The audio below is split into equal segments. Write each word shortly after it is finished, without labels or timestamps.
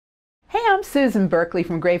I'm Susan Berkley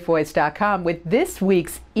from GreatVoice.com with this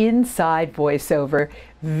week's Inside Voiceover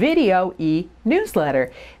video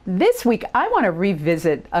e-newsletter. This week I want to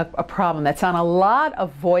revisit a problem that's on a lot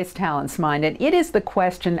of voice talents' mind, and it is the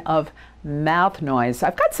question of mouth noise.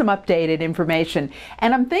 I've got some updated information,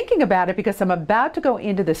 and I'm thinking about it because I'm about to go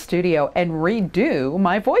into the studio and redo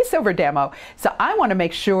my voiceover demo. So I want to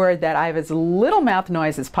make sure that I have as little mouth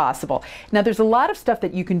noise as possible. Now, there's a lot of stuff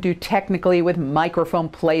that you can do technically with microphone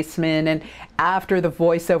placement, and after the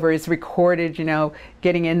voiceover is recorded, you know,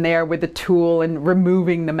 getting in there with the tool and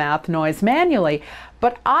removing the mouth noise manually.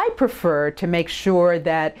 But I prefer to make sure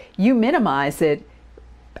that you minimize it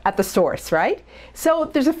at the source, right? So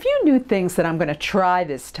there's a few new things that I'm going to try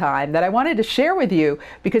this time that I wanted to share with you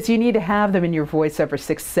because you need to have them in your voiceover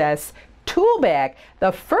success tool bag.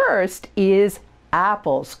 The first is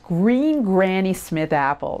apples, green Granny Smith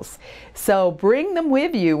apples. So bring them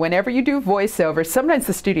with you whenever you do voiceover. Sometimes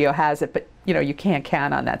the studio has it, but you know, you can't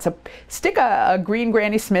count on that. So stick a green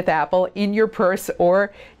Granny Smith apple in your purse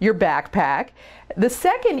or your backpack. The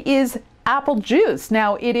second is apple juice.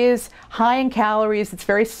 Now, it is high in calories, it's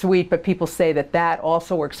very sweet, but people say that that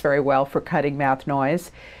also works very well for cutting mouth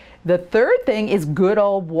noise. The third thing is good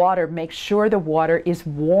old water. Make sure the water is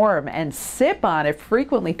warm and sip on it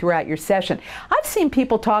frequently throughout your session. I've seen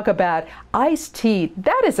people talk about iced tea.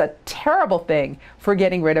 That is a terrible thing for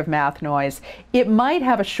getting rid of mouth noise. It might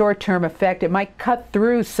have a short-term effect. It might cut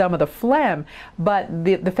through some of the phlegm, but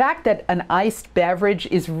the fact that an iced beverage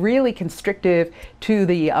is really constrictive to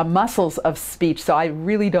the muscles of speech, so I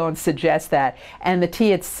really don't suggest that. And the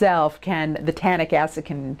tea itself the tannic acid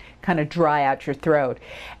can kind of dry out your throat.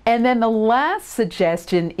 And then the last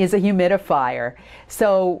suggestion is a humidifier.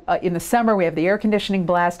 So in the summer we have the air conditioning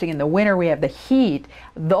blasting, in the winter we have the heat.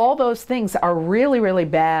 All those things are really, really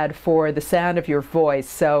bad for the sound of your voice.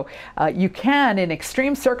 So you can, in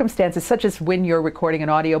extreme circumstances, such as when you're recording an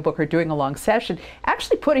audiobook or doing a long session,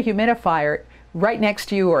 actually put a humidifier right next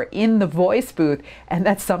to you or in the voice booth, and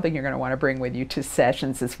that's something you're going to want to bring with you to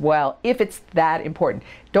sessions as well, if it's that important.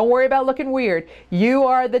 Don't worry about looking weird. You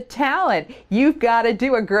are the talent. You've got to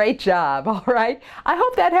do a great job, all right? I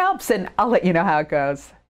hope that helps, and I'll let you know how it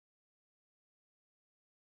goes.